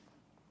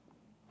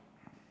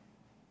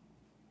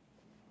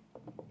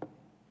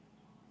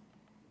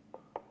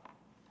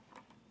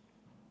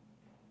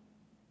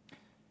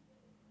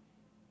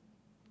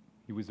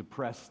He was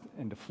oppressed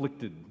and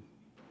afflicted,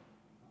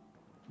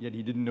 yet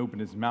he didn't open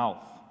his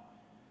mouth.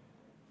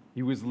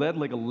 He was led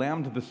like a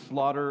lamb to the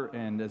slaughter,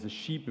 and as a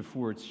sheep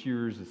before its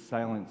shearers is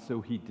silent,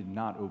 so he did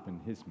not open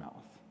his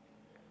mouth.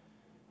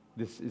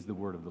 This is the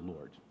word of the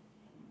Lord.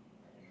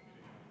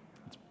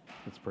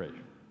 Let's pray.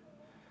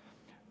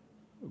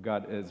 Oh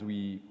God, as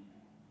we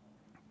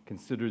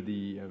consider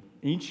the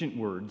ancient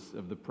words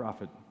of the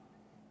prophet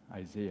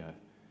Isaiah,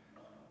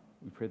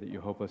 we pray that you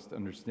help us to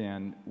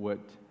understand what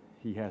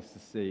he has to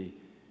say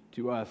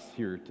to us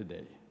here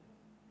today.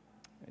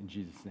 In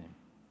Jesus' name,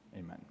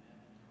 amen.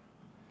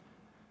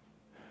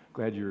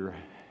 Glad you're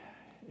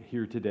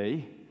here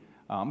today.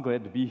 I'm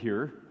glad to be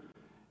here.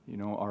 You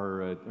know,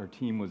 our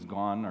team was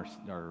gone,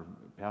 our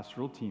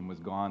pastoral team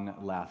was gone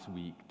last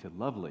week to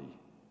lovely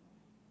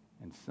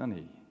and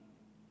sunny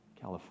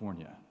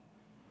California.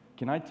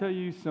 Can I tell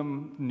you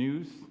some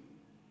news?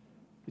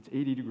 It's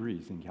 80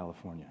 degrees in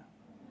California.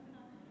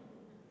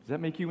 Does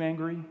that make you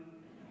angry?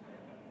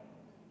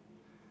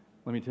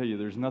 Let me tell you,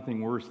 there's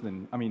nothing worse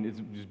than,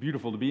 it's just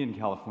beautiful to be in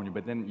California,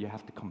 but then you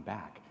have to come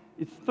back.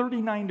 It's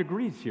 39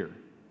 degrees here.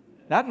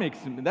 That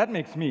makes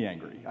me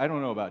angry. I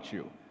don't know about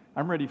you.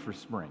 I'm ready for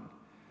spring.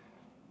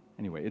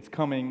 Anyway, it's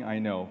coming, I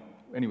know.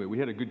 Anyway, we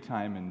had a good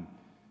time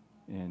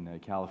in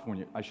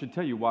California. I should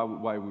tell you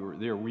why we were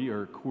there. We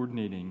are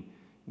coordinating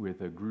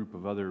with a group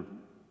of other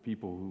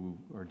people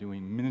who are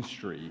doing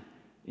ministry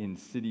in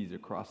cities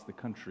across the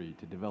country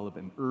to develop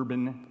an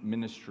urban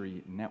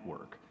ministry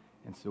network.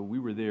 And so we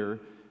were there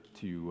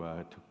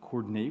to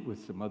coordinate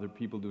with some other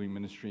people doing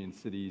ministry in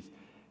cities.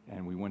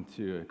 And we went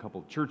to a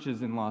couple of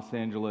churches in Los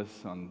Angeles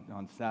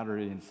on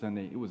Saturday and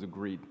Sunday. It was a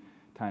great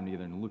time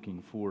together and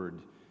looking forward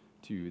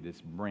to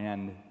this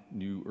brand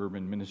new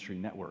urban ministry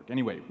network.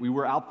 Anyway, we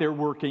were out there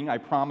working, I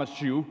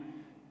promise you,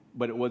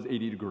 but it was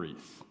 80 degrees,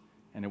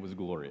 and it was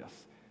glorious.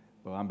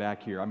 Well, I'm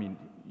back here.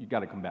 You got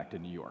to come back to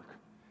New York,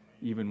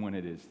 even when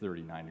it is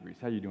 39 degrees.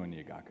 How you doing,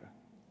 Niagaka?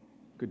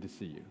 Good to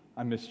see you.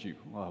 I missed you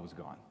while I was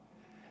gone.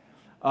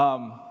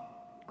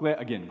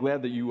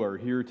 Glad that you are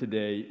here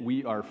today.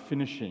 We are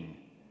finishing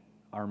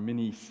our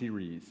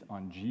mini-series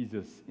on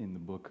Jesus in the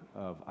book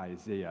of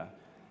Isaiah.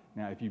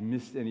 Now, if you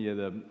missed any of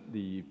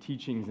the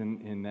teachings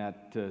in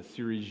that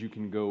series, you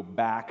can go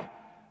back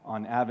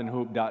on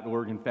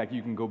adventhope.org. In fact,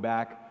 you can go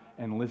back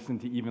and listen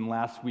to even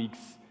last week's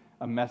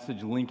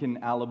message, Lincoln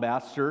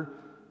Alabaster,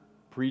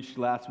 preached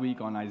last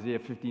week on Isaiah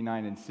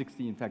 59 and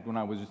 60. In fact, when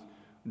I was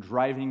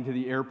driving to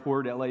the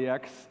airport,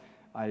 LAX,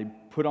 I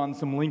put on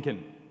some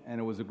Lincoln, and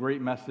it was a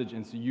great message.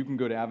 And so you can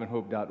go to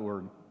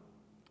adventhope.org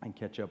and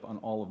catch up on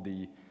all of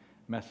the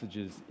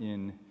messages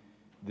in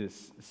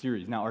this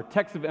series. Now, our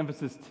text of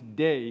emphasis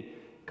today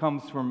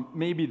comes from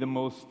maybe the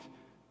most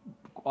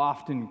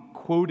often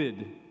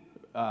quoted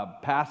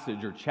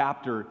passage or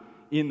chapter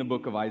in the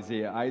book of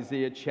Isaiah,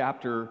 Isaiah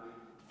chapter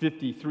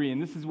 53.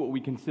 And this is what we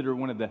consider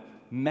one of the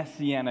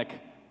messianic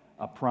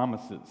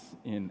promises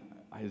in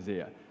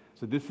Isaiah.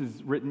 So this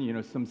is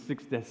written, some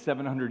 600 to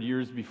 700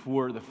 years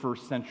before the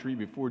first century,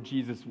 before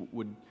Jesus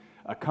would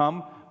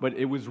come. But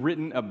it was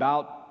written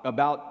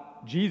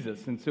about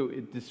Jesus. And so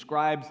it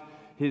describes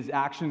his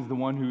actions, the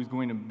one who's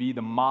going to be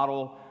the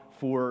model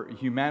for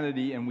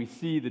humanity. And we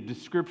see the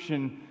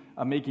description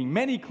making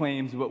many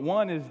claims, but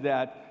one is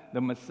that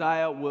the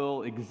Messiah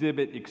will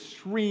exhibit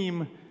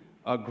extreme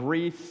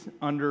grace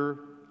under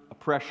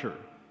pressure.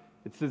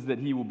 It says that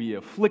he will be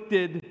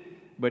afflicted,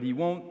 but he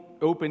won't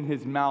open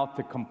his mouth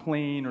to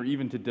complain or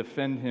even to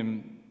defend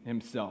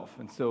himself.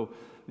 And so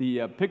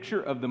the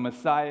picture of the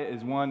Messiah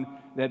is one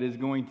that is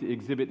going to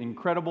exhibit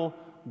incredible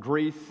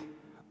grace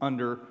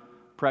under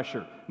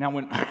pressure. Now,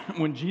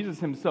 when Jesus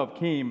himself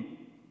came,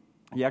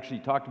 he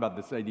actually talked about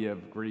this idea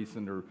of grace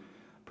under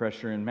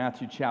pressure. In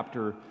Matthew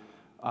chapter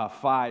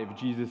 5,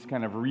 Jesus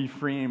kind of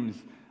reframes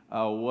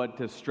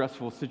what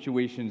stressful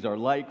situations are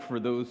like for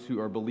those who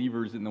are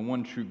believers in the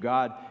one true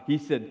God. He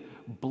said,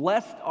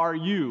 "Blessed are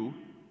you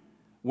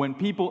when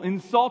people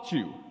insult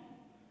you,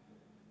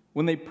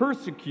 when they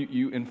persecute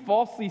you and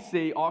falsely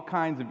say all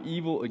kinds of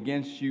evil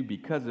against you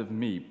because of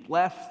me.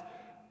 Blessed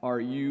are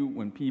you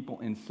when people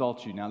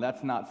insult you." Now,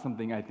 that's not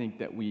something I think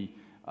that we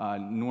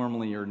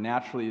normally or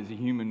naturally as a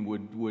human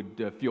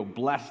would feel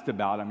blessed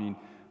about.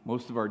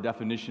 Most of our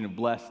definition of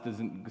blessed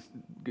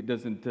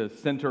doesn't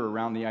center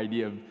around the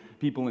idea of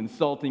people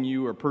insulting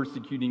you or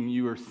persecuting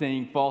you or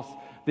saying false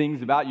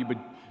things about you. But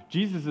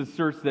Jesus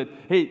asserts that,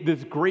 hey,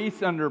 this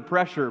grace under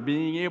pressure,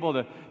 being able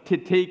to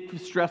take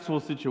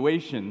stressful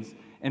situations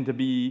and to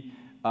be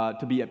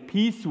at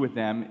peace with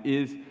them,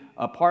 is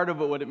a part of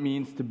what it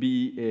means to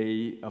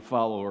be a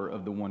follower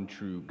of the one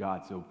true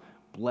God. So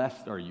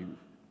blessed are you.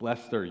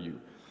 Blessed are you.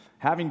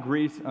 Having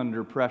grace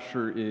under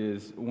pressure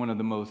is one of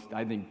the most,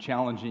 I think,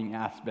 challenging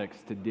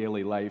aspects to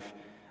daily life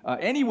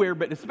anywhere,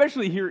 but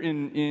especially here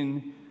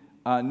in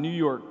New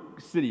York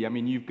City.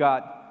 You've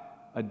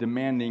got a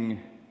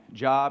demanding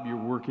job. You're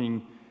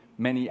working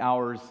many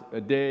hours a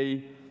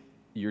day.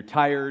 You're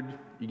tired.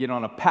 You get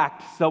on a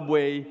packed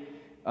subway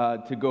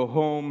to go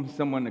home.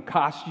 Someone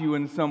accosts you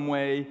in some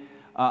way.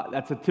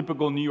 That's a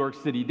typical New York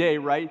City day,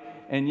 right?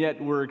 And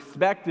yet we're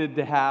expected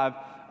to have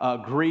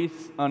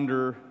grace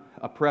under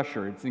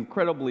pressure. It's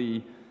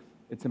incredibly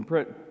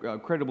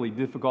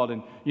difficult.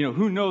 And,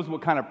 who knows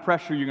what kind of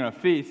pressure you're going to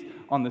face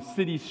on the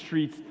city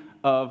streets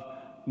of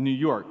New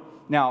York.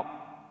 Now,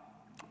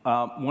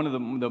 one of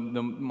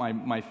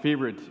my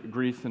favorite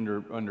grace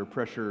under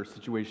pressure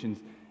situations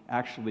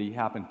actually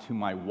happened to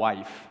my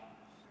wife.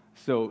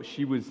 So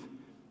she was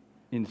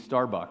in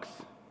Starbucks,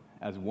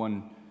 as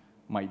one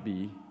might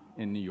be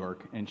in New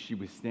York, and she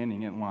was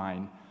standing in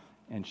line,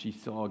 and she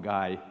saw a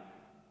guy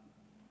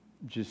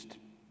just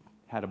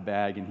had a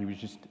bag, and he was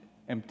just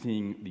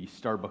emptying the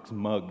Starbucks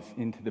mugs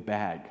into the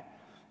bag.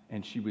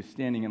 And she was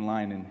standing in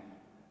line and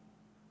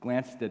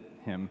glanced at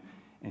him,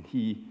 and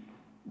he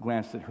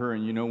glanced at her.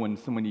 And when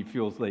somebody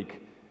feels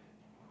like,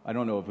 I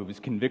don't know if it was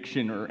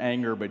conviction or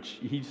anger, but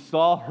he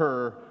saw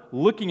her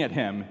looking at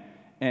him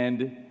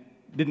and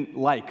didn't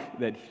like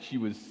that she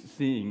was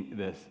seeing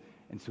this.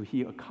 And so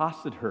he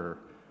accosted her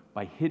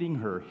by hitting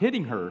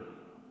her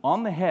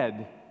on the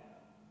head,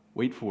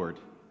 wait for it,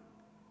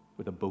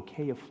 with a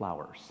bouquet of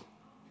flowers.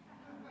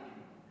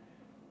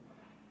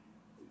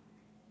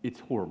 It's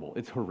horrible.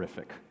 It's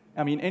horrific.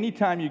 I mean,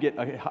 anytime you get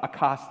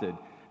accosted,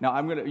 now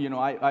I'm going to,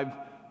 I've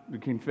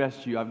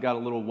confessed to you, I've got a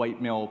little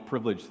white male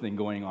privilege thing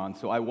going on,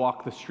 so I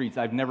walk the streets.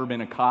 I've never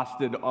been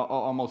accosted,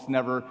 almost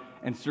never,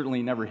 and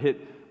certainly never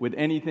hit with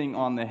anything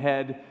on the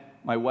head.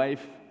 My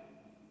wife,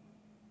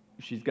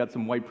 she's got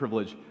some white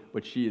privilege,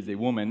 but she is a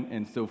woman,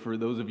 and so for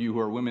those of you who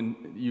are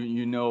women,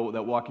 you know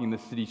that walking the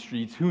city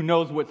streets, who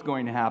knows what's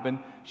going to happen?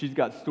 She's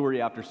got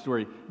story after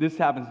story. This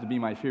happens to be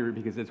my favorite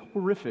because as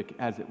horrific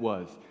as it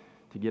was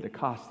to get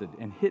accosted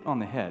and hit on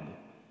the head,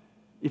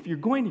 if you're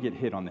going to get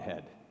hit on the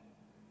head,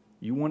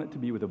 you want it to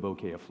be with a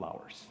bouquet of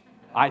flowers.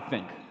 I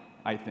think.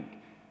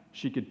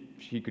 She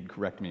could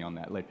correct me on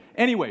that later.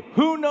 Anyway,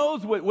 who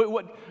knows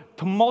what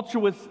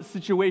tumultuous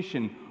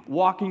situation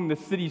walking the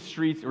city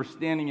streets or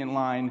standing in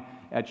line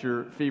at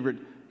your favorite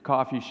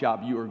coffee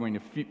shop you are going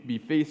to be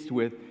faced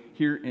with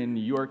here in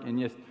New York. And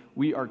yes,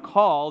 we are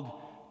called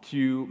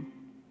to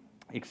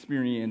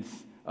experience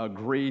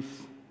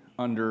grace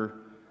under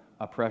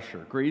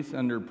pressure. Grace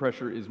under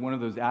pressure is one of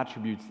those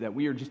attributes that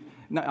we are just,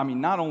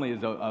 not only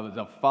as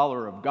a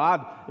follower of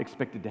God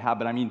expected to have,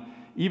 but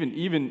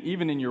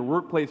even in your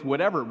workplace,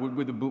 whatever,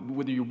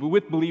 whether you're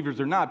with believers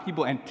or not,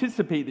 people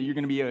anticipate that you're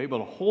going to be able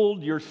to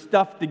hold your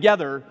stuff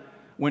together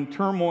when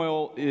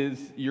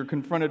you're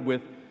confronted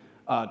with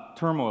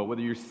turmoil,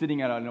 whether you're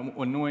sitting at an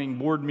annoying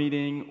board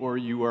meeting or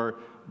you are,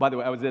 by the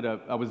way, I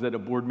was at a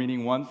board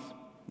meeting once,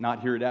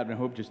 not here at Advent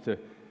Hope, just to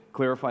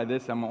clarify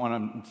this. I'm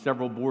on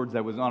several boards.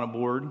 I was on a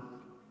board,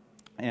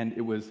 and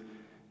it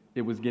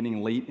was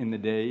getting late in the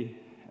day,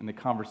 and the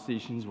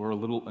conversations were a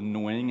little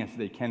annoying, as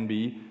they can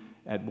be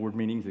at board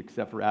meetings,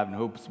 except for Advent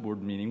Hope's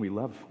board meeting.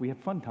 We have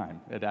fun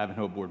time at Advent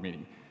Hope board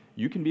meeting.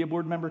 You can be a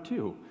board member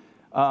too.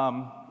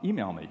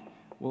 Email me.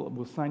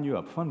 We'll sign you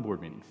up. Fun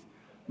board meetings.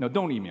 No,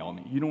 don't email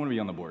me. You don't want to be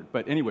on the board.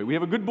 But anyway, we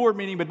have a good board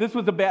meeting, but this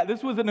was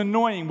an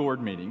annoying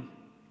board meeting.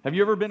 Have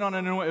you ever been on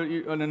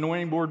an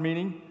annoying board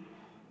meeting?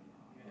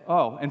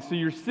 Oh, and so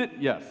you're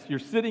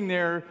sitting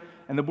there,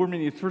 and the board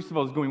meeting is, first of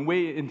all, is going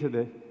way into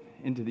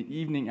the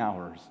evening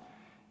hours,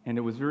 and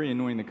it was very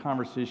annoying. The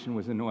conversation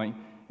was annoying,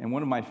 and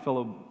one of my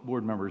fellow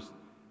board members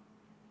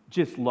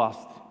just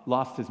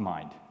lost his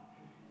mind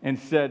and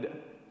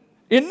said,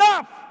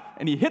 "Enough!"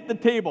 And he hit the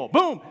table.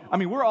 Boom!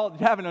 We're all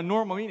having a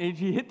normal meeting, and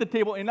he hit the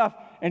table enough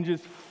and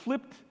just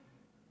flipped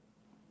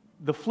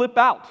the flip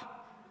out.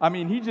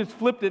 He just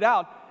flipped it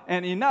out,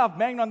 and enough,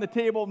 banged on the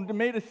table,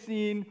 made a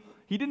scene.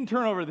 He didn't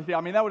turn over the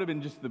table. That would have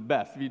been just the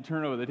best if he'd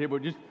turned over the table.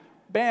 Just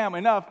bam,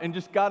 enough, and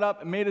just got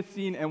up and made a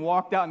scene and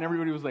walked out, and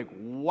everybody was like,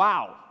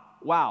 wow.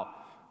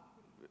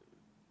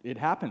 It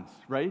happens,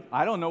 right?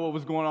 I don't know what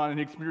was going on in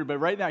his computer, but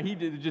right now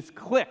it just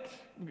clicked.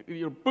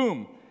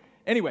 Boom.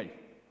 Anyway,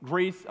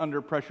 grace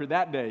under pressure.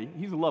 That day,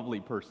 he's a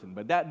lovely person,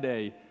 but that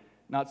day,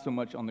 not so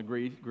much on the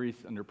grace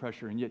under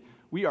pressure, and yet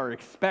we are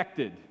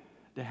expected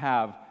to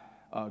have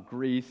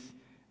grace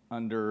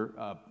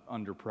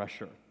under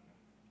pressure.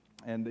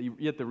 And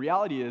yet the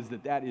reality is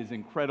that is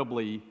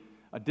incredibly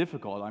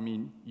difficult.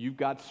 You've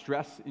got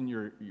stress in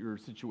your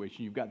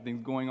situation. You've got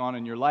things going on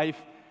in your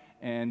life,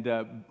 and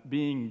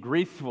being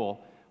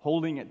graceful,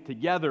 holding it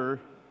together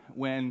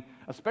when,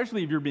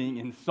 especially if you're being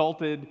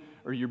insulted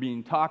or you're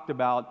being talked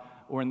about,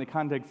 or in the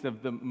context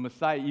of the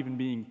Messiah even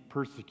being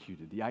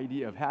persecuted. The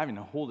idea of having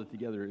to hold it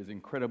together is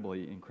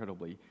incredibly,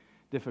 incredibly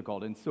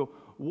difficult. And so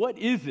what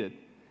is it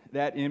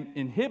that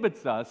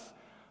inhibits us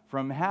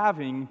from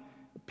having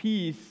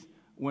peace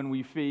when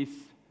we face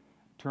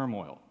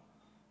turmoil?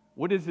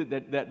 What is it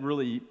that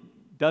really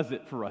does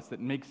it for us, that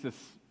makes us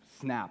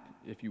snap,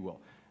 if you will?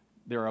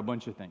 There are a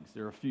bunch of things.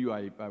 There are a few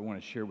I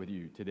want to share with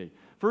you today.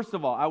 First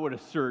of all, I would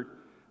assert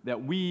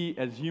that we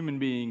as human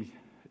beings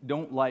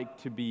don't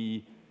like to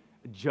be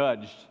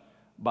judged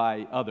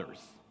by others.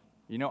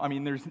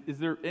 Is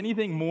there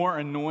anything more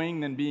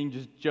annoying than being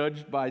just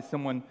judged by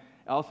someone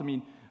else?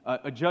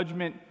 A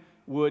judgment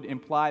would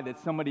imply that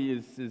somebody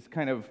is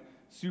kind of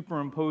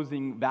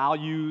superimposing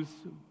values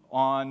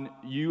on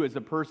you as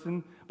a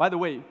person. By the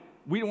way,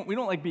 we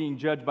don't like being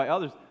judged by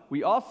others.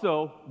 We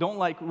also don't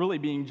like really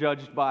being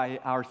judged by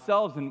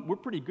ourselves, and we're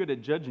pretty good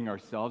at judging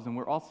ourselves, and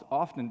we're also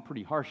often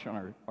pretty harsh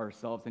on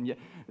ourselves, and yet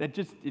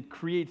it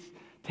creates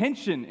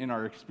tension in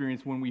our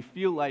experience when we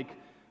feel like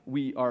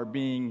we are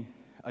being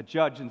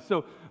judged. And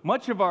so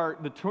much of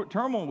the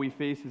turmoil we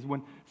face is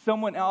when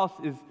someone else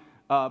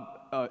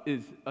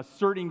is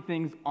asserting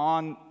things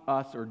on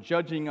us or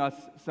judging us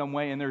some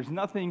way, and there's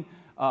nothing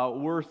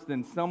worse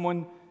than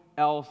someone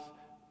else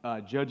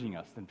judging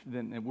us,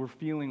 then we're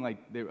feeling like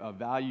a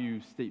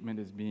value statement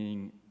is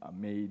being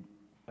made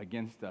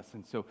against us.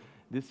 And so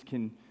this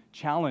can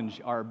challenge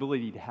our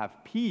ability to have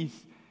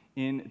peace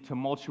in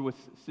tumultuous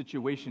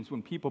situations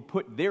when people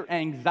put their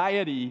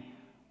anxiety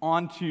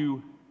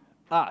onto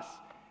us.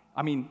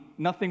 I mean,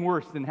 nothing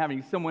worse than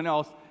having someone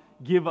else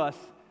give us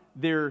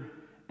their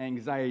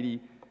anxiety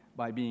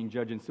by being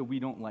judged, and so we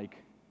don't like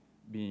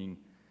being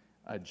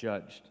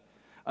judged.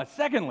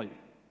 Secondly,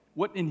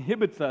 what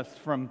inhibits us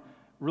from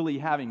really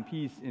having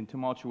peace in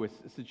tumultuous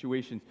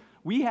situations?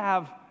 We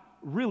have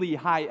really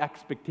high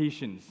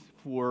expectations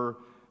for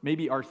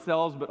maybe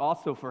ourselves, but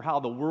also for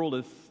how the world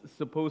is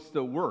supposed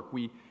to work.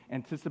 We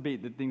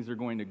anticipate that things are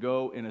going to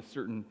go in a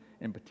certain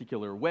and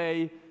particular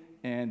way,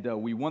 and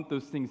we want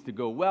those things to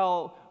go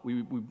well.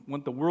 We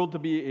want the world to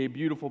be a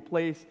beautiful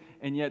place,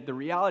 and yet the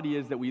reality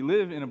is that we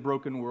live in a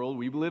broken world.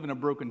 We live in a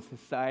broken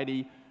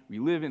society. We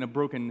live in a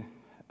broken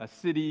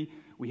city.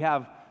 We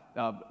have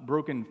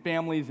broken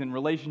families and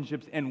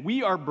relationships, and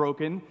we are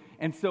broken,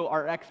 and so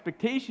our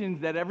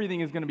expectations that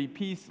everything is going to be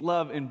peace,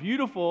 love, and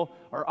beautiful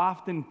are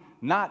often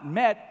not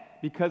met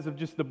because of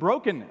just the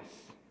brokenness.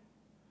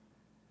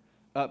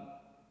 There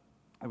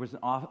was an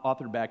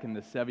author back in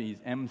the 70s,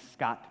 M.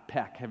 Scott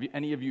Peck. Have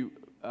any of you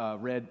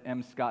read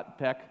M. Scott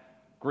Peck?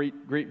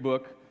 Great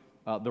book,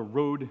 The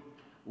Road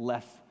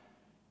Less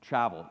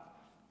Traveled.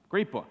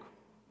 Great book.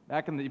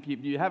 If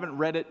you haven't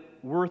read it,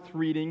 worth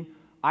reading.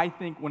 I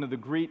think one of the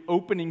great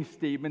opening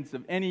statements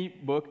of any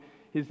book,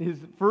 his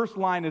first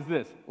line is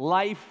this: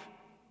 life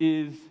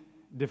is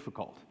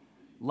difficult.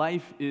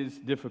 Life is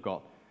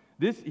difficult.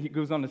 He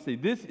goes on to say,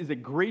 this is a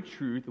great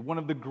truth, one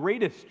of the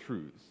greatest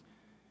truths.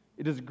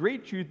 It is a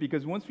great truth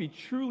because once we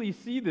truly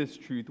see this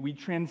truth, we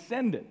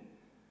transcend it.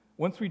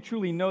 Once we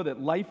truly know that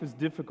life is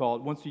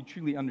difficult, once we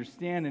truly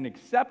understand and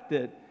accept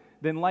it,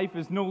 then life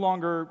is no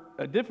longer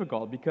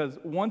difficult, because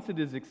once it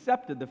is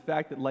accepted, the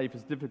fact that life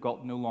is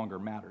difficult no longer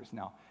matters.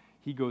 Now,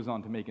 he goes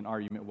on to make an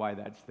argument why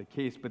that's the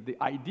case, but the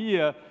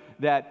idea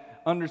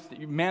that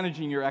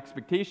managing your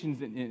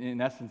expectations, in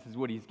essence, is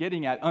what he's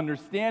getting at.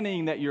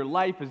 Understanding that your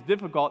life is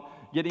difficult,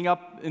 getting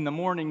up in the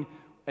morning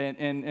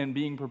and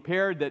being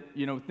prepared that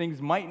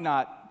things might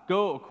not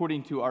go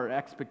according to our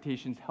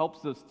expectations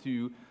helps us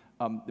to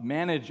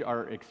manage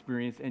our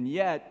experience, and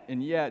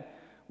yet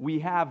we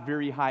have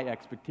very high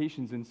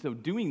expectations, and so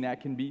doing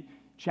that can be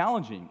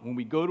challenging. When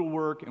we go to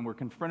work and we're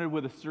confronted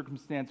with a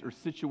circumstance or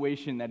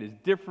situation that is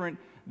different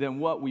than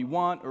what we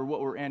want or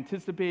what we're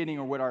anticipating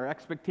or what our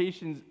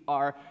expectations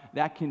are,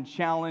 that can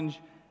challenge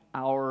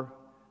our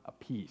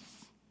peace.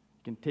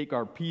 It can take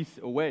our peace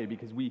away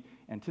because we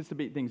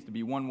anticipate things to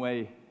be one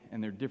way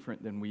and they're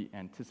different than we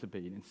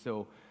anticipate. And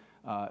so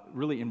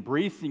really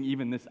embracing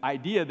even this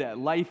idea that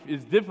life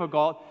is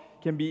difficult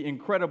can be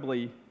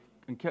incredibly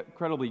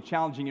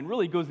challenging, and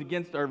really goes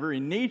against our very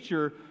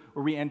nature,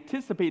 where we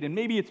anticipate, and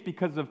maybe it's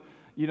because of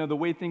the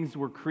way things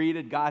were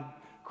created. God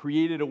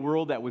created a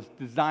world that was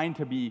designed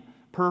to be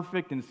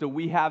perfect, and so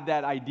we have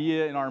that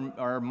idea in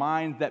our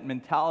minds, that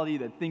mentality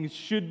that things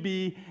should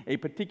be a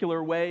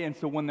particular way, and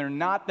so when they're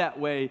not that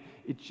way,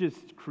 it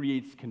just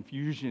creates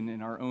confusion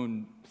in our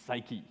own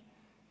psyche.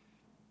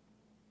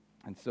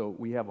 And so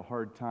we have a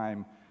hard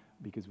time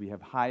because we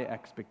have high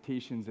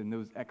expectations, and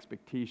those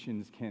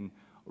expectations can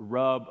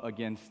rub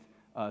against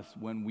us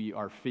when we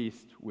are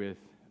faced with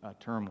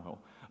turmoil.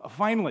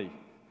 Finally,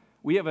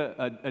 we have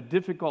a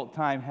difficult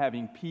time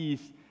having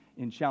peace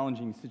in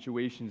challenging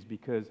situations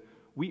because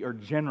we are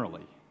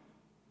generally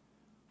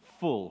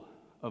full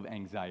of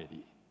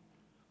anxiety.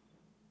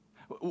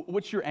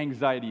 What's your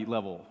anxiety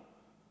level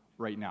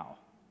right now?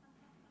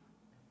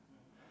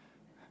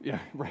 Yeah,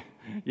 right.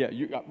 Yeah,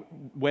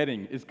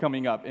 wedding is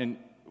coming up in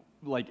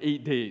like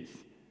 8 days.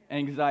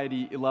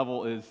 Anxiety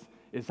level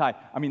is high.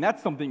 I mean,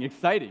 that's something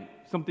exciting,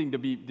 something to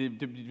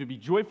be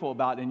joyful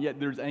about, and yet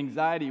there's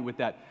anxiety with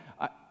that.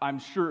 I'm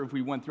sure if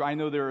we went through, I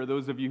know there are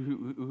those of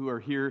you who are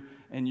here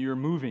and you're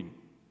moving.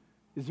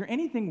 Is there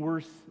anything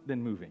worse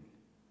than moving?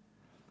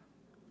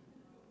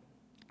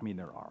 I mean,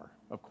 there are.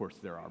 Of course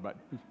there are, but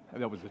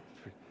that was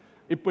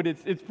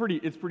it's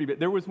pretty bad.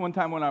 There was one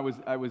time when I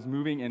was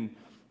moving, and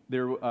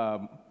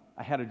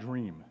I had a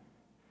dream,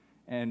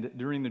 and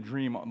during the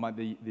dream,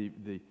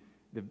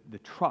 the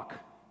truck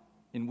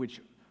in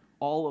which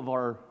all of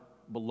our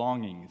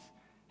belongings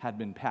had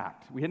been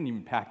packed. We hadn't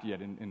even packed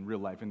yet in real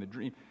life in the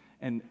dream,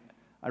 and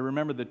I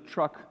remember the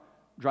truck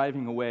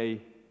driving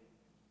away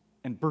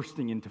and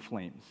bursting into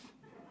flames.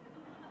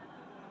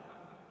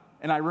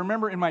 And I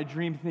remember in my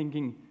dream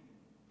thinking,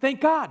 Thank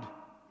God.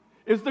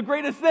 It's the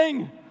greatest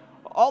thing.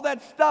 All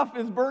that stuff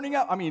is burning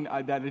up. I mean,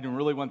 I didn't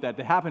really want that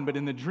to happen, but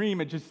in the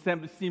dream, it just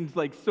seems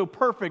like so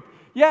perfect.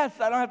 Yes,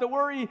 I don't have to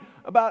worry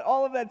about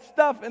all of that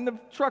stuff, and the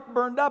truck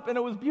burned up, and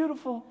it was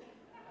beautiful.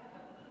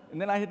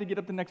 And then I had to get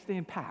up the next day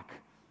and pack.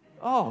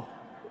 Oh,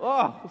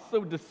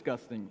 so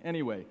disgusting.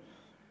 Anyway,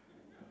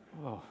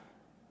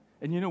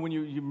 and you know,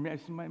 when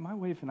my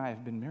wife and I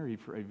have been married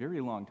for a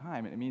very long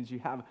time, and it means you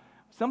have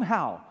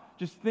somehow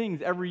just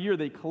things every year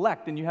they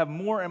collect, and you have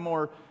more and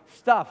more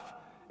stuff.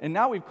 And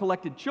now we've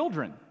collected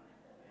children.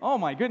 Oh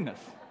my goodness,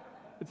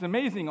 it's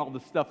amazing all the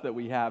stuff that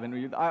we have.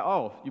 And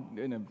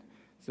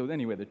so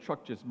anyway, the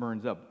truck just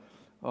burns up.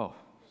 Oh,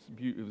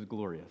 it was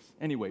glorious.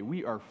 Anyway,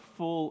 we are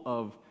full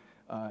of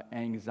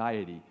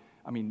anxiety.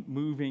 I mean,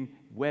 moving,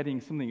 wedding,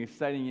 something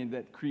exciting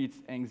that creates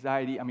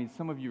anxiety. I mean,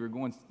 some of you are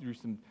going through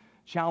some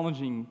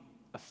challenging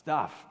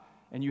stuff,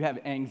 and you have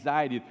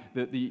anxiety.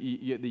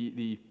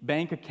 The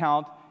bank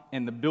account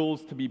and the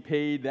bills to be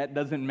paid, that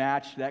doesn't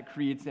match. That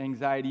creates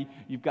anxiety.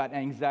 You've got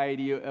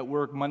anxiety at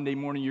work. Monday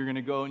morning, you're going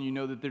to go, and you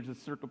know that there's a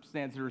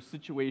circumstance or a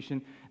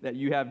situation that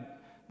you have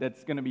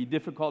that's going to be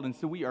difficult, and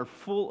so we are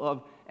full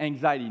of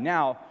anxiety.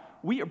 Now,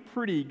 we are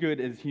pretty good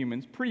as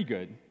humans, pretty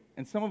good,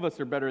 and some of us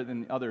are better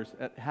than others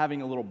at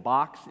having a little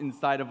box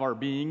inside of our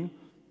being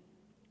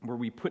where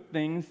we put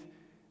things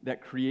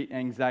that create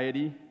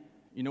anxiety.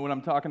 You know what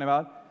I'm talking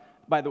about?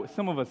 By the way,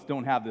 some of us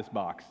don't have this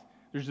box.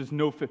 There's just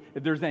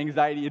if there's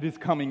anxiety, it is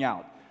coming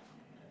out.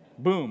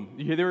 Boom,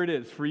 there it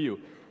is for you.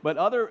 But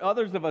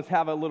others of us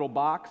have a little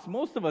box.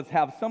 Most of us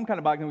have some kind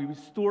of box, and we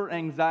store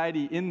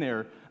anxiety in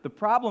there. The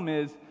problem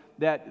is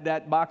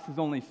that box is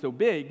only so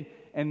big,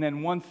 and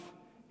then once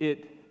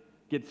it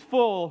gets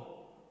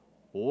full,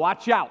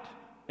 watch out.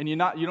 And you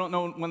don't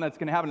know when that's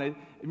going to happen.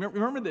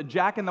 Remember the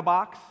Jack in the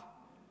Box?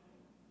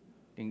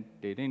 Ding,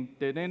 ding, ding,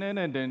 ding, ding,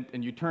 ding, ding,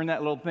 and you turn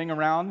that little thing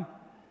around,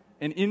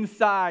 and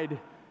inside,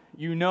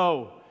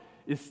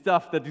 is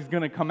stuff that is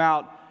going to come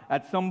out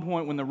at some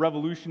point when the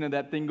revolution of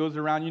that thing goes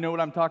around. You know what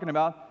I'm talking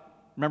about?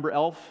 Remember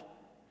Elf?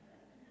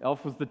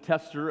 Elf was the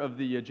tester of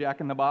the Jack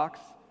in the Box.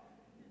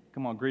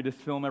 Come on, greatest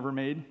film ever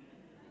made.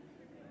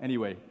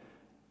 Anyway,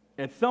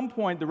 at some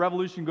point the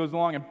revolution goes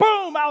along and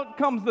boom, out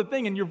comes the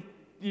thing, and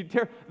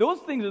those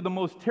things are the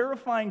most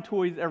terrifying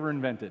toys ever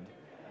invented.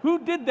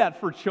 Who did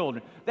that for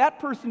children? That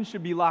person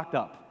should be locked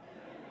up.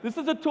 This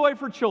is a toy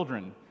for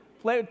children.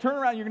 Turn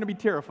around, you're going to be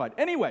terrified.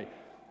 Anyway,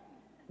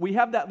 we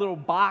have that little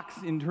box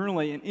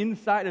internally, and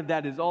inside of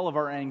that is all of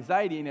our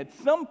anxiety. And at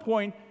some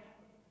point,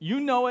 you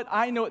know it,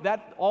 I know it,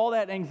 all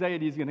that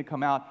anxiety is going to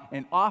come out.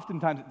 And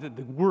oftentimes, it's at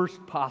the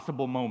worst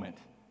possible moment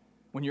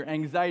when your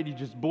anxiety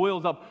just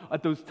boils up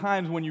at those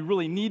times when you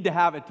really need to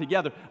have it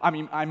together. I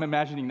mean, I'm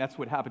imagining that's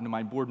what happened to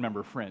my board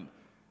member friend.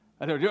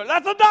 I said,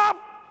 that's enough!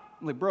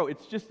 I'm like, bro,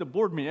 it's just a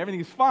board meeting.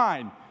 Everything's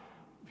fine.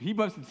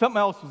 Something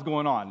else was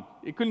going on.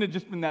 It couldn't have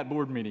just been that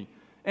board meeting.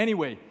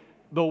 Anyway,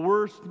 the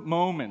worst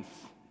moments,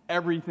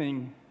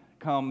 everything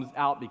comes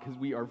out because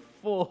we are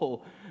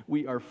full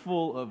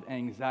of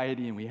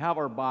anxiety, and we have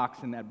our box,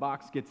 and that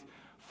box gets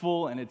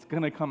full, and it's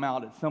going to come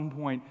out at some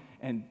point,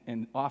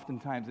 and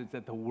oftentimes it's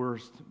at the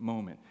worst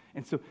moment.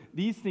 And so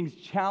these things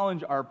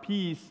challenge our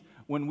peace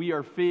when we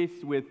are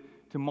faced with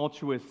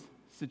tumultuous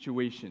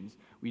situations.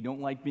 We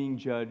don't like being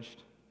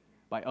judged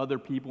by other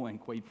people, and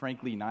quite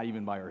frankly, not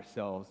even by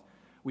ourselves.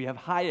 We have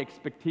high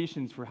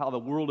expectations for how the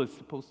world is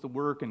supposed to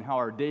work and how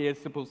our day is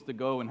supposed to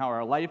go and how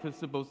our life is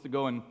supposed to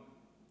go. And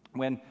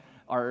when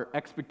our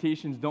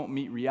expectations don't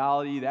meet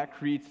reality, that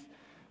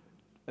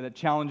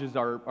challenges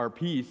our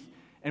peace.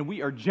 And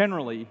we are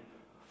generally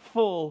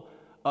full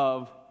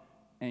of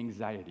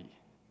anxiety.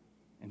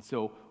 And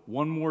so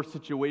one more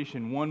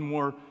situation, one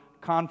more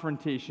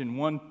confrontation,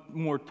 one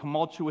more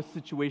tumultuous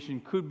situation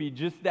could be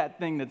just that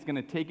thing that's going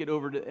to take it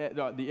over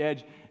to the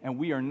edge, and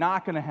we are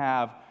not going to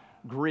have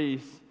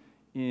grace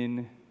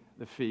in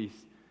the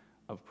face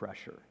of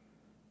pressure.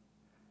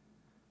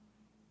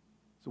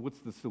 So what's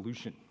the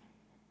solution?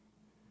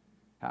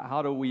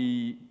 How do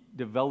we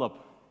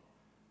develop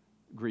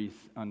grace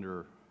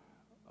under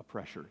a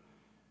pressure?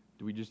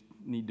 Do we just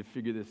need to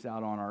figure this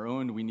out on our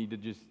own? Do we need to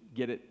just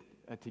get it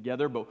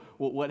together? But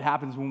what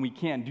happens when we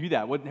can't do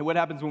that? What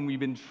happens when we've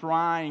been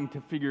trying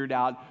to figure it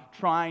out,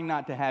 trying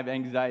not to have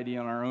anxiety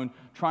on our own,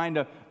 trying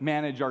to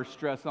manage our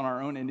stress on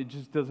our own, and it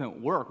just doesn't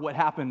work? What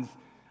happens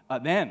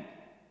then?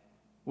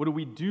 What do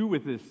we do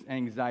with this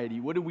anxiety?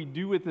 What do we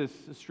do with this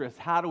stress?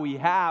 How do we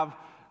have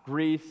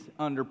grace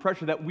under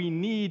pressure that we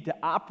need to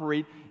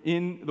operate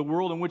in the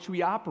world in which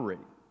we operate?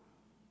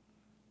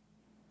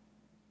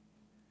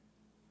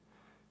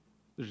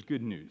 There's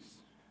good news.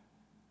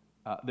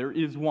 There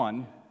is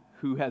one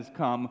who has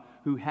come,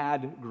 who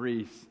had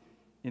grace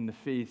in the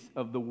face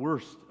of the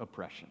worst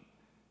oppression,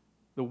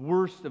 the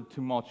worst of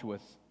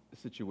tumultuous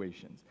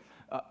situations.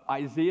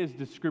 Isaiah's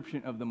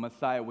description of the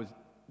Messiah was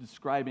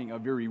describing a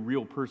very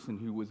real person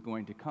who was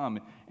going to come,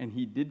 and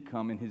he did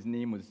come, and his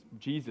name was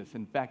Jesus.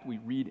 In fact, we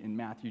read in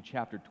Matthew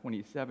chapter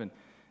 27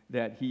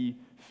 that he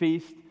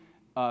faced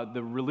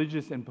the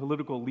religious and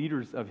political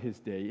leaders of his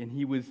day, and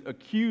he was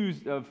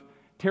accused of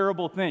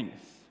terrible things.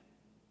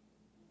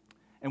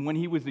 And when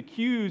he was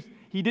accused,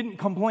 he didn't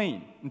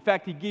complain. In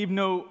fact, he gave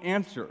no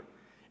answer.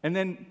 And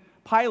then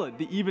Pilate,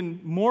 the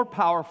even more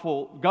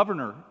powerful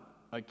governor,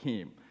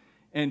 came.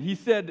 And he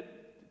said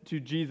to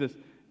Jesus,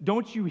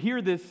 "Don't you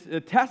hear this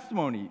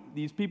testimony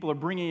these people are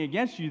bringing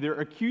against you? They're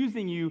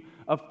accusing you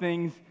of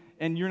things,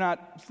 and you're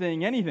not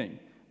saying anything."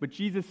 But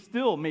Jesus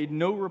still made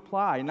no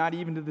reply, not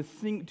even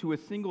to a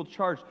single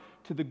charge,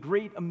 to the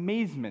great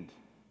amazement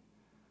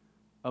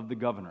of the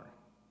governor.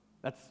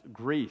 That's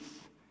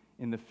grace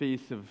in the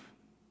face of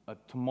a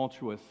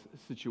tumultuous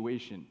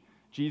situation.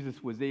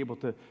 Jesus was able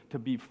to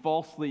be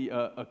falsely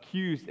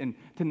accused and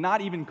to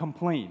not even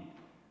complain.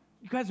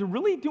 You guys are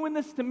really doing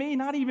this to me?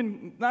 Not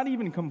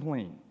even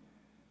complain.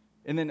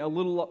 And then a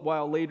little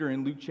while later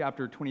in Luke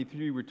chapter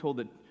 23, we're told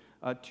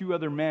that two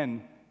other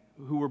men,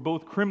 who were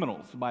both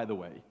criminals, by the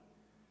way,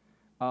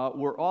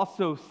 were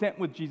also sent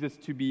with Jesus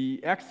to be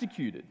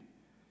executed.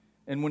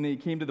 And when they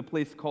came to the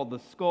place called the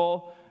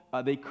Skull,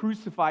 they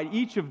crucified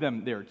each of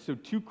them there. So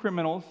two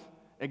criminals,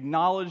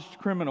 acknowledged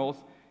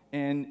criminals,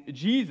 and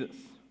Jesus.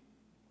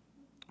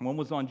 One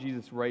was on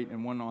Jesus' right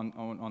and one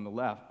on the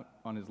left,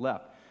 on his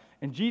left.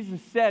 And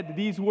Jesus said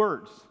these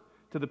words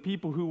to the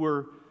people who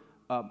were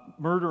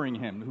murdering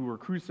him, who were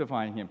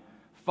crucifying him: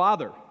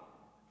 "Father,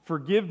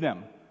 forgive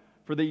them,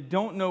 for they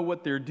don't know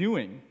what they're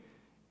doing."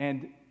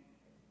 And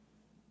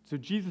so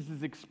Jesus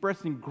is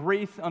expressing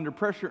grace under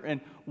pressure,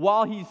 and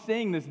while he's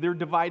saying this, they're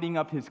dividing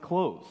up his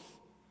clothes.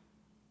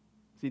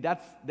 See,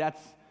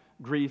 that's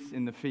grace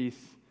in the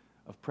face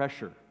of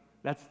pressure.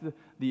 That's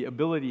the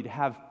ability to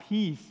have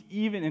peace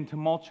even in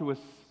tumultuous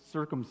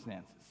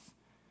circumstances.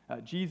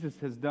 Jesus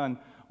has done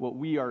what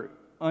we are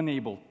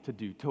unable to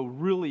do, to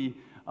really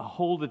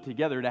hold it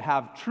together, to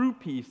have true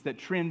peace that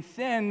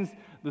transcends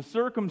the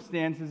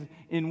circumstances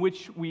in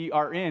which we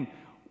are in.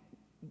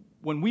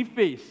 When we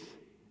face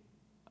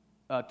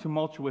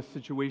tumultuous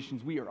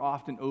situations, we are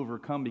often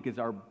overcome because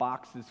our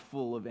box is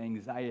full of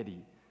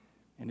anxiety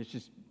and it's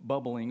just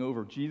bubbling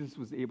over. Jesus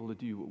was able to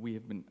do what we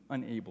have been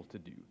unable to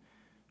do.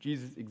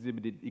 Jesus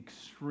exhibited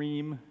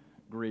extreme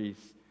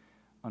grace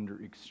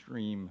under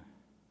extreme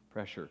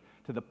pressure,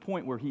 to the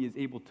point where he is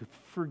able to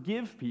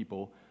forgive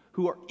people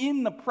who are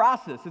in the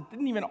process, it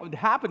didn't even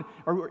happen,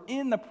 or who are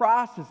in the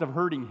process of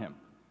hurting him,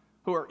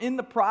 who are in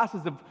the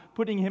process of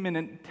putting him in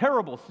a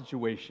terrible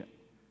situation.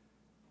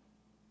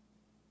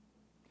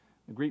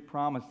 The great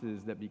promise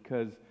is that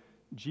because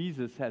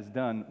Jesus has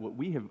done what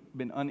we have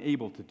been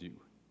unable to do,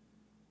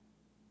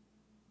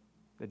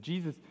 that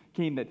Jesus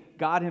came, that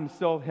God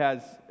himself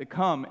has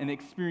come and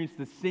experienced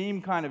the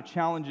same kind of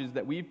challenges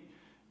that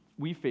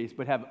we face,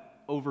 but have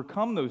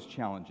overcome those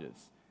challenges.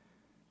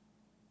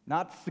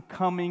 Not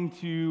succumbing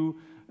to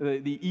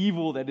the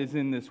evil that is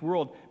in this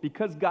world.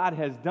 Because God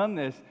has done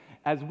this,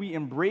 as we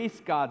embrace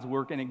God's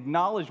work and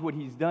acknowledge what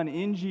he's done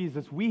in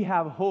Jesus, we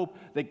have hope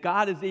that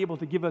God is able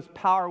to give us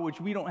power which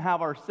we don't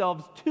have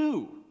ourselves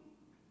too.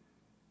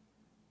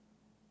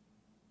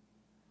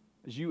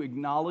 As you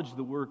acknowledge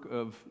the work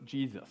of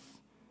Jesus,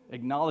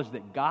 acknowledge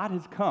that God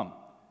has come,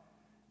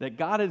 that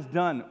God has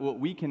done what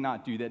we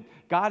cannot do, that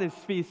God has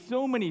faced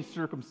so many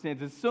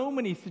circumstances, so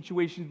many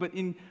situations, but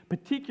in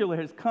particular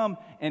has come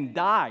and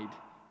died,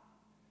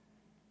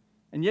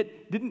 and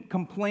yet didn't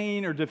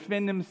complain or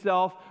defend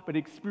himself, but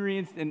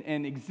experienced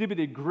and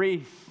exhibited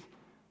grace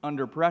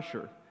under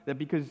pressure. That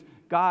because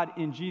God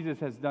in Jesus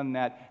has done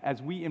that,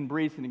 as we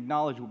embrace and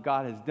acknowledge what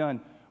God has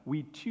done,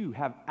 we too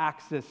have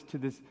access to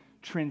this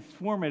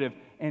transformative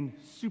and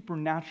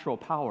supernatural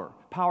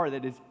power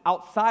that is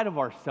outside of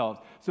ourselves.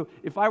 So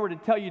if I were to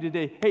tell you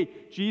today, hey,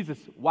 Jesus,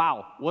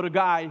 wow, what a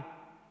guy,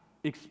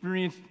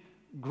 experienced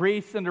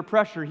grace under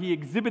pressure. He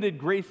exhibited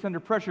grace under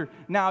pressure.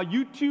 Now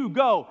you too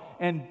go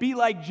and be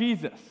like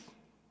Jesus.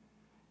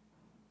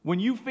 When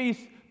you face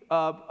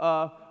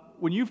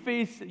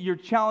your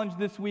challenge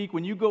this week,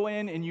 when you go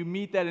in and you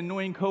meet that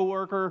annoying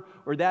coworker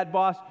or that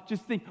boss,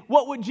 just think,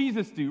 what would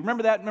Jesus do?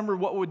 Remember that? Remember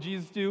what would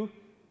Jesus do?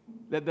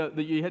 That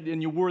you had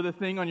and you wore the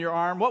thing on your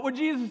arm. What would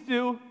Jesus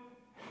do?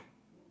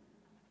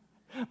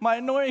 My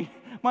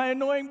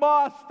annoying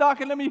boss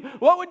talking to me.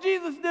 What would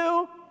Jesus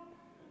do?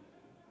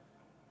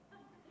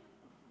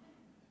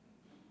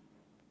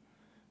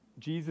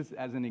 Jesus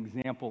as an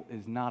example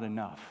is not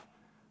enough.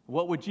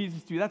 What would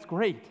Jesus do? That's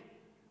great.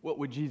 What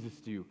would Jesus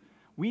do?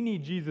 We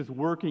need Jesus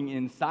working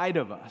inside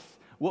of us.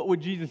 What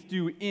would Jesus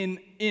do in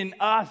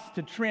us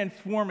to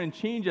transform and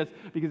change us?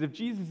 Because if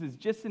Jesus is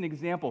just an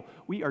example,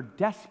 we are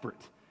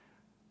desperate.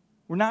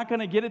 We're not going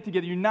to get it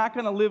together. You're not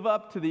going to live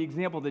up to the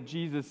example that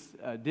Jesus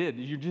did.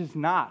 You're just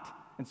not.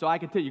 And so I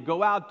can tell you,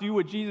 go out, do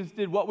what Jesus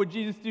did. What would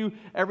Jesus do?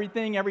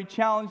 Every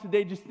challenge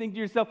today, just think to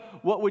yourself,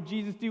 what would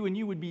Jesus do? And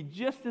you would be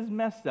just as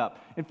messed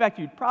up. In fact,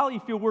 you'd probably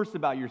feel worse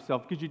about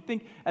yourself because you'd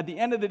think at the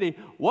end of the day,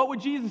 what would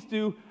Jesus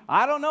do?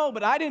 I don't know,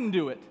 but I didn't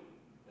do it.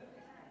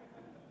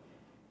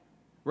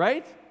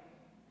 Right?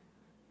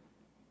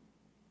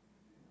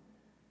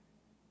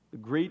 The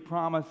great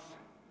promise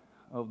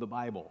of the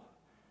Bible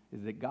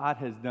is that God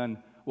has done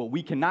what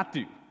we cannot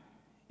do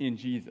in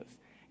Jesus.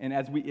 And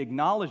as we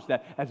acknowledge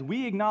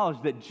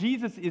that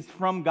Jesus is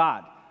from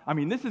God. I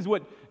mean, this is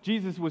what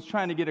Jesus was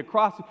trying to get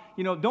across.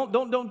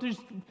 Don't just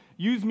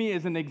use me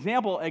as an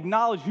example.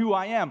 Acknowledge who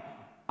I am.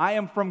 I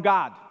am from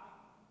God.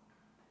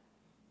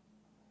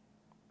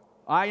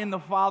 I and the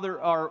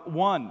Father are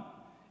one.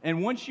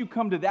 And once you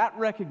come to that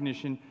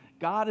recognition,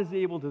 God is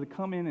able to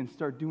come in and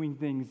start doing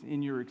things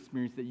in your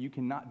experience that you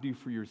cannot do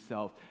for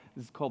yourself.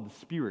 This is called the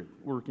Spirit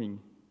working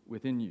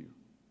within you.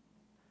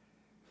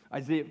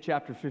 Isaiah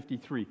chapter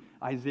 53,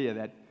 Isaiah,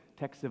 that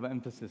text of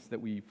emphasis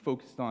that we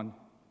focused on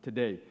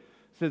today,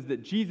 says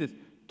that Jesus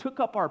took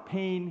up our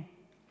pain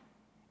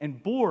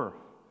and bore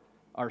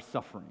our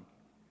suffering.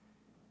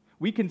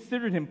 We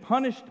considered him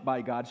punished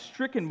by God,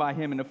 stricken by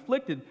him, and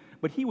afflicted,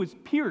 but he was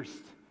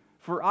pierced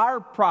for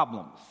our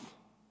problems.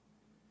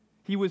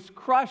 He was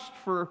crushed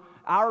for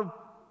our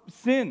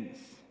sins.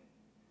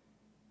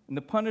 And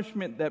the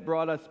punishment that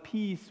brought us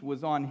peace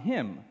was on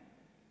him.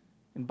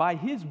 And by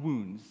his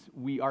wounds,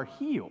 we are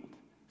healed.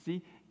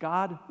 See,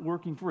 God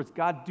working for us,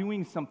 God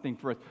doing something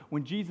for us.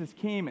 When Jesus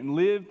came and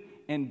lived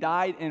and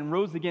died and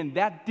rose again,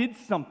 that did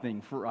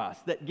something for us.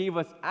 That gave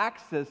us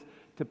access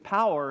to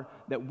power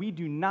that we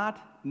do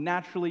not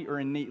naturally or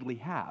innately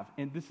have.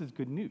 And this is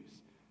good news.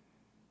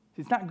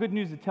 It's not good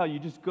news to tell you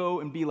just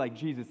go and be like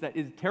Jesus. That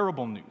is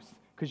terrible news,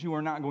 because you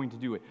are not going to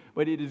do it.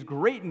 But it is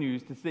great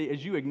news to say,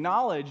 as you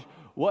acknowledge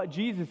what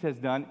Jesus has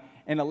done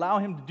and allow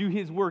him to do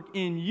his work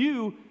in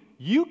you,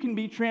 you can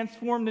be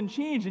transformed and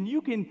changed, and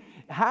you can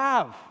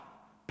have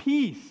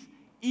peace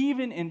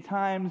even in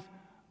times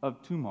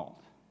of tumult.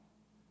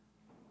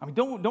 I mean,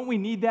 don't we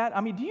need that?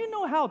 I mean, do you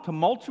know how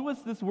tumultuous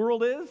this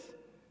world is?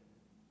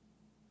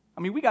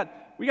 I mean, we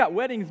got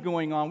weddings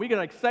going on. We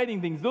got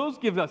exciting things. Those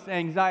give us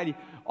anxiety.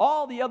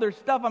 All the other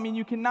stuff, I mean,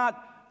 you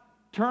cannot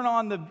turn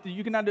on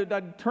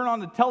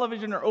the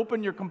television or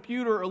open your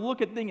computer or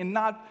look at things and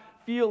not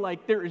feel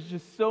like there is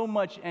just so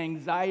much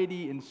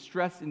anxiety and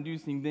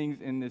stress-inducing things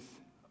in this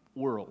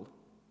world.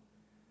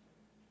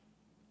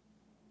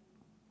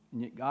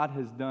 And yet God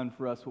has done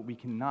for us what we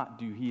cannot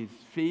do. He has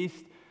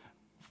faced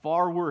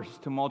far worse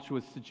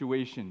tumultuous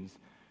situations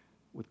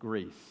with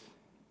grace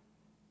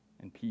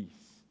and peace.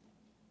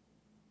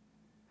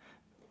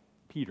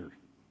 Peter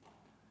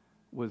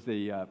was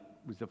a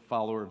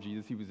follower of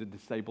Jesus. He was a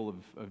disciple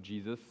of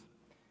Jesus,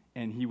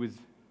 and he was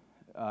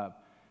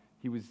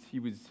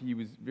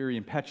very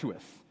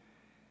impetuous.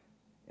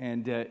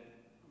 And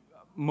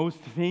most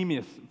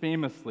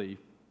famously,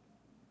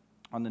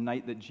 on the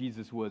night that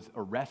Jesus was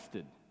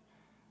arrested,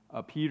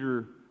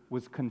 Peter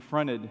was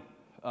confronted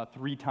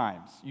 3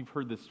 times. You've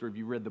heard this story. If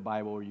you read the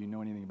Bible or you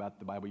know anything about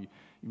the Bible, you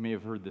may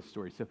have heard this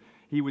story. So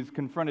he was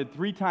confronted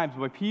 3 times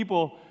by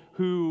people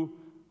who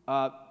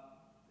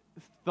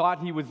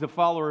thought he was a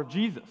follower of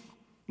Jesus.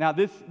 Now,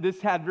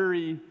 this had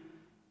very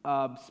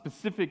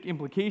specific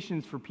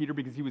implications for Peter,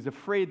 because he was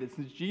afraid that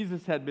since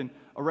Jesus had been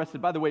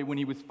arrested, by the way, when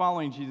he was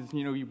following Jesus,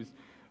 he was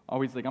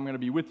always like, I'm going to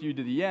be with you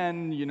to the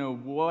end,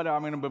 I'm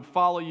going to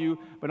follow you.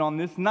 But on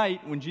this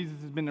night, when Jesus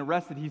has been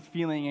arrested, he's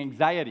feeling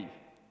anxiety.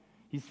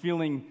 He's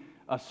feeling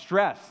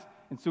stress.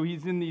 And so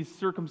he's in these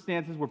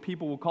circumstances where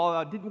people will call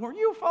out, were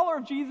you a follower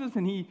of Jesus?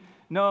 And he,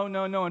 no.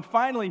 And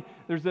finally,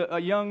 there's a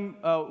young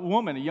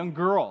woman, a young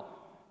girl.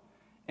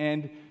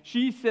 And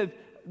she says,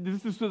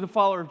 this is the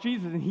follower of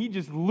Jesus, and he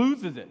just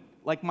loses it,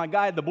 like my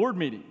guy at the board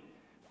meeting.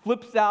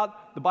 Flips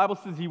out. The Bible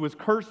says he was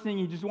cursing.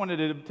 He just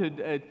wanted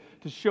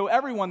to show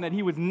everyone that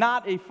he was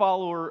not a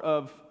follower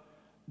of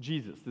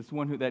Jesus, this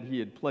one that he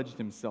had pledged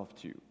himself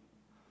to.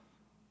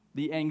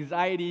 The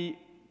anxiety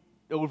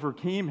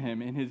overcame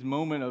him in his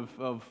moment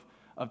of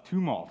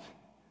tumult.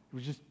 It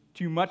was just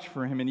too much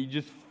for him, and he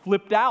just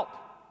flipped out.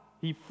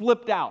 He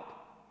flipped out.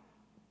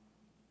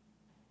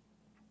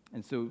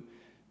 And so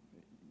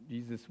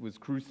Jesus was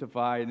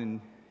crucified,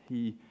 and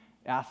he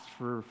asked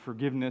for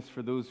forgiveness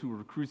for those who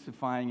were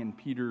crucifying, and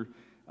Peter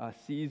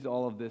sees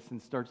all of this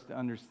and starts to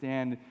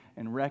understand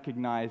and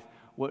recognize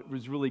what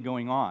was really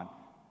going on,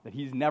 that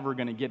he's never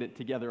going to get it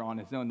together on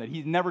his own, that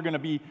he's never going to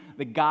be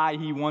the guy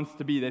he wants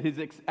to be, that his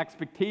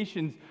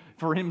expectations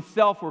for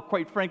himself were,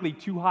 quite frankly,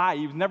 too high.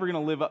 He was never going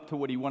to live up to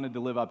what he wanted to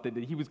live up to,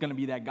 that he was going to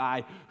be that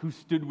guy who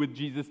stood with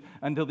Jesus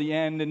until the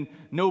end, and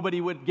nobody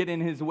would get in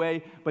his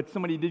way, but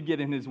somebody did get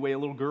in his way, a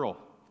little girl.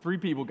 3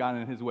 people got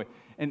in his way.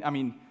 And, I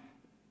mean,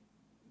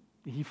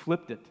 he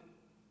flipped it.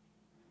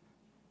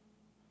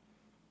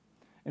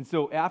 And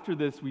so after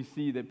this, we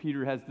see that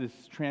Peter has this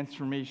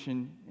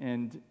transformation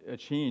and a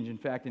change. In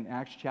fact, in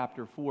Acts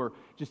chapter 4,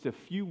 just a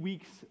few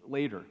weeks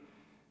later,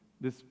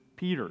 this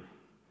Peter,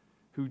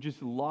 who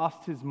just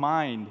lost his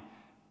mind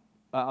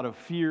out of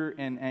fear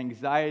and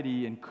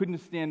anxiety and couldn't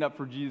stand up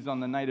for Jesus on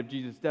the night of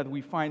Jesus' death,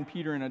 we find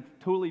Peter in a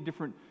totally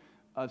different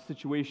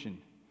situation.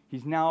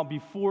 He's now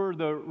before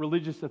the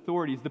religious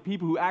authorities, the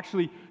people who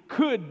actually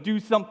could do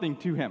something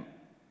to him.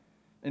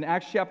 In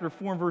Acts chapter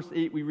 4 and verse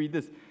 8, we read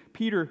this: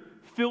 Peter,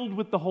 filled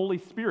with the Holy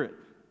Spirit.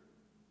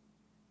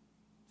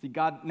 See,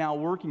 God now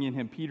working in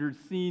him. Peter's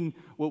seen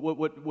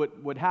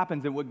what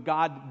happens and what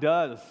God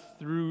does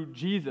through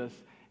Jesus.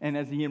 And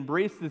as he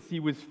embraced this, he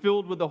was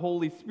filled with the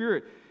Holy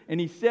Spirit. And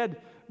he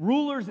said,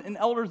 rulers and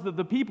elders of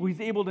the people, he's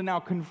able to now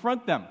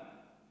confront them.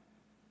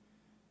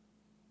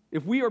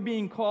 If we are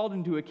being called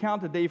into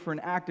account today for an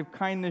act of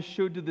kindness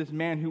showed to this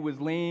man who was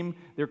lame,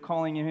 they're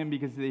calling him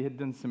because they had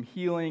done some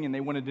healing and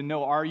they wanted to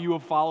know, are you a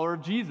follower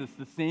of Jesus?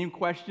 The same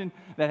question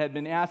that had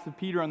been asked of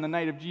Peter on the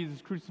night of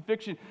Jesus'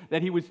 crucifixion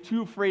that he was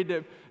too afraid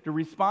to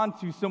respond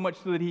to, so much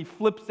so that he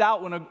flips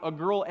out when a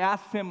girl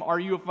asks him, are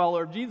you a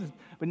follower of Jesus?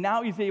 But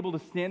now he's able to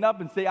stand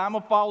up and say, I'm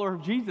a follower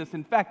of Jesus.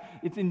 In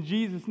fact, it's in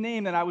Jesus'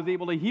 name that I was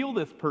able to heal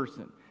this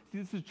person. See,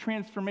 this is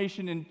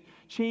transformation and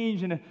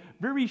change in a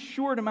very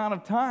short amount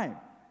of time.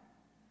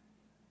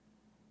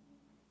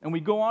 And we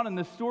go on in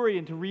the story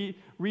and to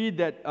read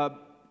that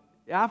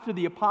after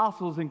the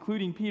apostles,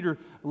 including Peter,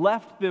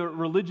 left the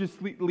religious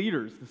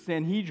leaders, the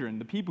Sanhedrin,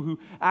 the people who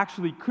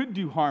actually could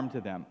do harm to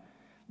them,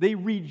 they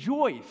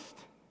rejoiced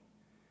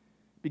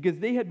because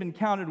they had been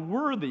counted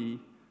worthy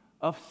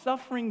of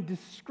suffering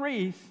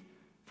disgrace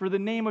for the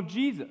name of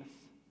Jesus.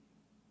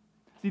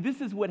 See,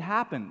 this is what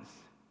happens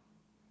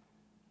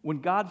when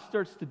God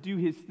starts to do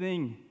his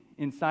thing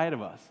inside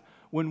of us,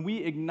 when we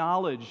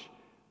acknowledge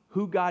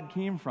who God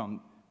came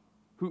from,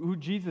 who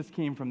Jesus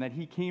came from, that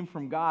he came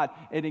from God,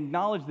 and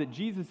acknowledge that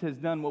Jesus has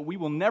done what we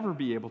will never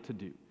be able to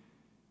do.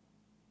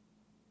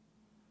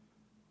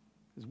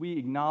 As we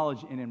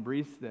acknowledge and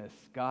embrace this,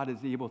 God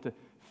is able to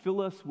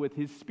fill us with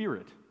his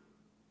Spirit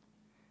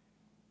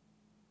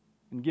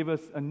and give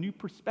us a new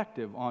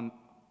perspective on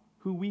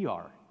who we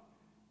are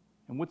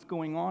and what's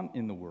going on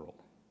in the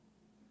world.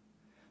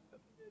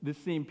 This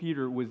same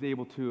Peter was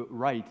able to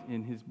write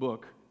in his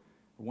book,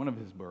 one of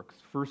his books,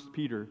 1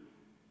 Peter,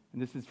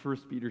 and this is 1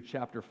 Peter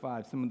chapter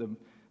 5, some of the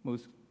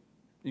most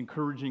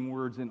encouraging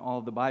words in all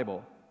of the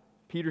Bible.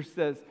 Peter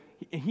says,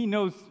 he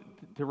knows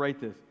to write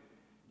this,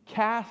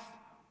 cast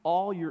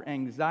all your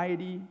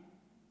anxiety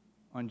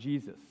on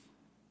Jesus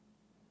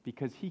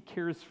because he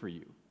cares for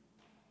you.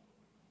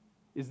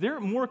 Is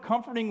there more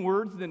comforting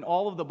words than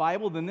all of the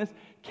Bible than this?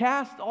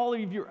 Cast all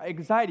of your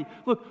anxiety.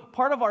 Look,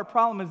 part of our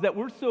problem is that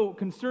we're so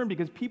concerned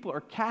because people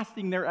are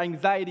casting their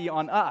anxiety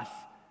on us.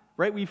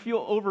 Right? We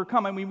feel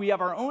overcome. I mean, we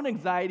have our own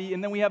anxiety,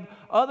 and then we have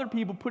other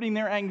people putting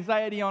their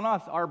anxiety on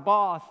us, our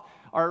boss,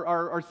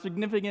 our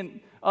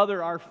significant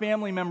other, our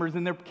family members,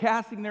 and they're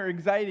casting their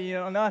anxiety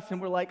on us, and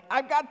we're like,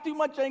 I've got too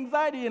much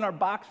anxiety, and our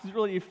box is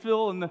really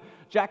full, and the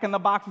Jack in the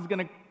Box is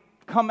going to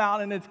come out,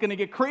 and it's going to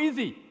get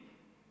crazy.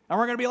 And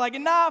we're going to be like,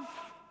 enough!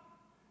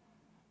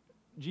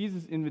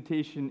 Jesus'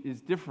 invitation is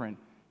different.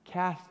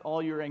 Cast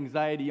all your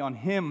anxiety on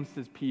him,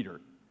 says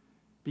Peter,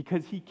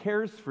 because he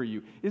cares for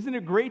you. Isn't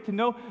it great to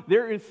know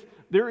there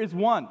is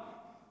one,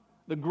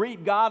 the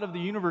great God of the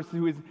universe,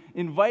 who is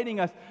inviting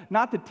us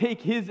not to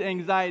take his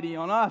anxiety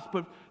on us,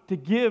 but to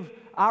give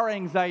our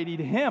anxiety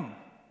to him.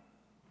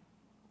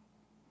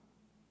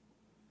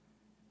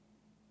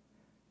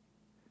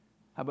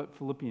 How about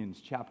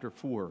Philippians chapter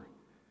 4?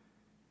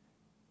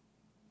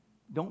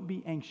 Don't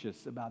be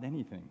anxious about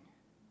anything,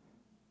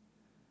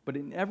 but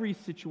in every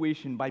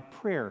situation, by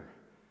prayer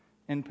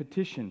and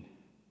petition,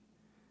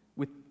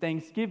 with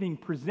thanksgiving,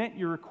 present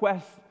your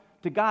requests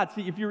to God.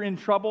 See, if you're in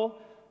trouble,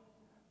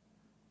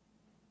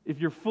 if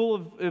you're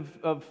full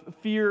of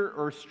fear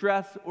or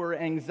stress or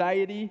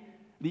anxiety,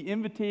 the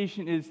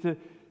invitation is to,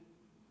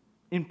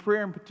 in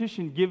prayer and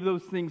petition, give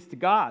those things to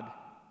God.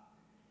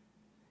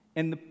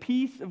 And the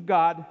peace of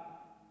God,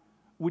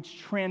 which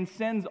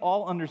transcends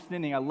all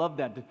understanding, I love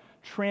that,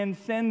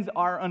 transcends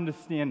our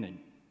understanding.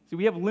 See,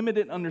 we have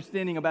limited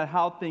understanding about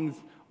how things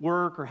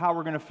work or how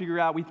we're going to figure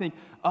out. We think,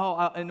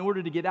 in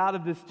order to get out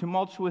of this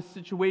tumultuous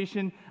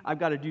situation, I've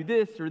got to do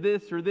this or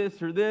this or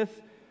this or this.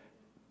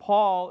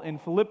 Paul in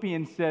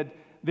Philippians said,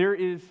 there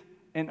is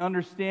an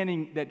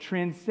understanding that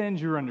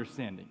transcends your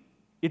understanding.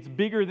 It's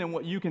bigger than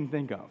what you can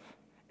think of.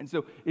 And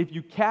so if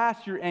you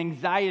cast your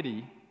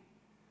anxiety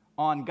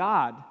on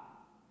God,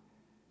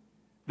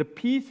 the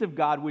peace of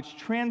God, which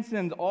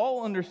transcends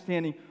all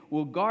understanding,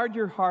 will guard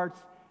your hearts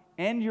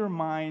and your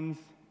minds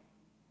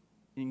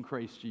in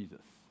Christ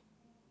Jesus.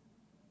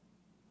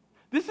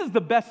 This is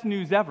the best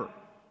news ever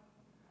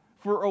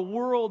for a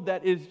world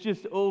that is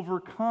just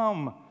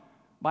overcome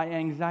by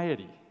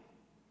anxiety,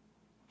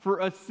 for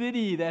a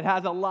city that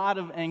has a lot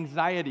of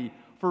anxiety,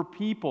 for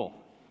people.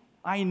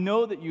 I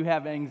know that you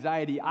have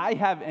anxiety. I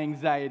have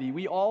anxiety.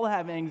 We all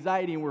have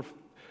anxiety, and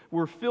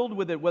we're filled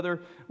with it,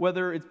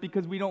 whether it's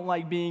because we don't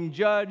like being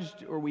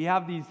judged, or we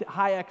have these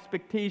high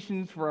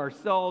expectations for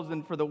ourselves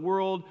and for the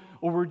world,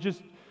 or we're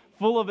just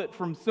full of it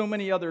from so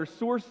many other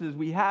sources.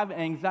 We have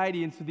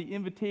anxiety, and so the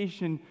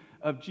invitation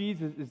of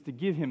Jesus is to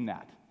give him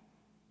that.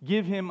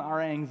 Give him our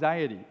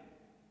anxiety.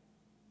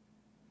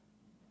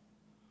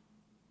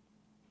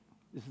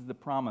 This is the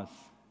promise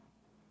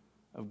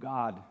of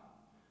God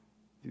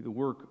through the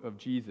work of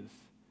Jesus,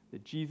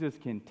 that Jesus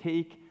can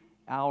take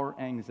our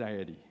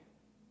anxiety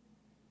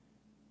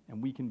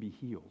and we can be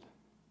healed.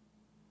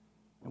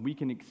 And we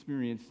can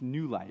experience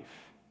new life.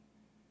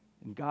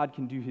 And God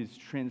can do his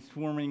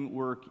transforming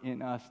work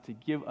in us to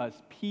give us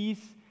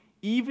peace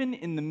even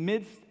in the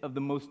midst of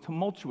the most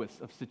tumultuous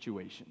of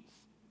situations.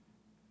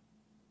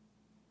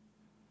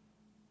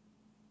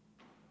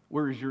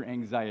 Where is your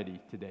anxiety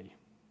today?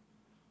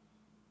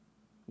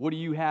 What do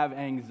you have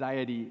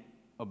anxiety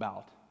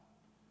about?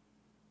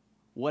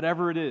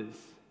 Whatever it is,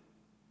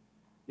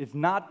 it's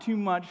not too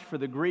much for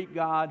the great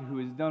God who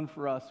has done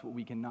for us what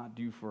we cannot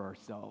do for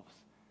ourselves.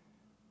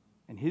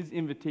 And his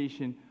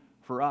invitation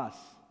for us,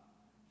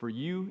 for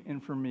you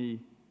and for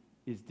me,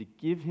 is to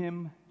give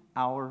him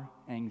our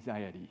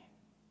anxiety,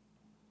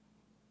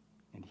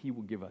 and he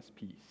will give us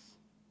peace.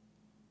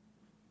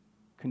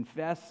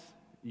 Confess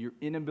your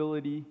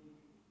inability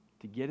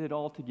to get it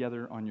all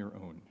together on your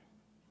own.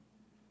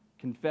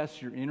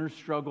 Confess your inner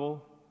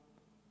struggle.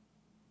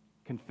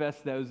 Confess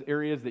those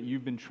areas that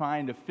you've been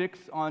trying to fix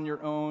on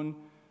your own.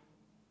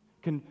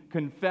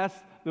 Confess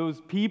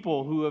those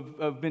people who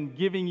have been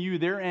giving you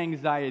their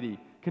anxiety.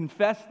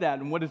 Confess that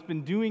and what it's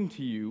been doing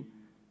to you.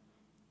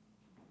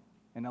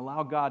 And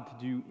allow God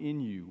to do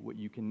in you what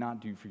you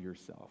cannot do for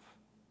yourself.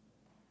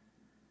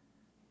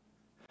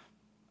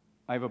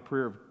 I have a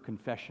prayer of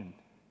confession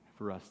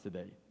for us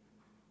today.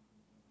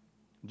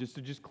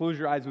 Just close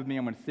your eyes with me.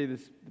 I'm going to say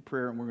this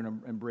prayer and we're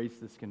going to embrace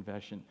this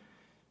confession.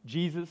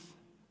 Jesus,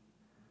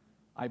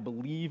 I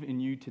believe in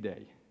you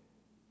today.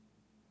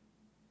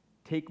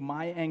 Take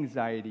my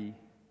anxiety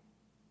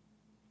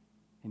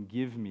and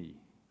give me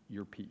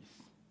your peace.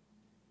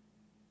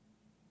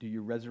 Do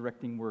your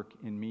resurrecting work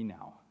in me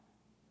now,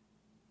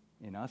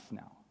 in us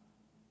now.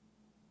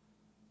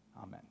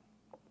 Amen.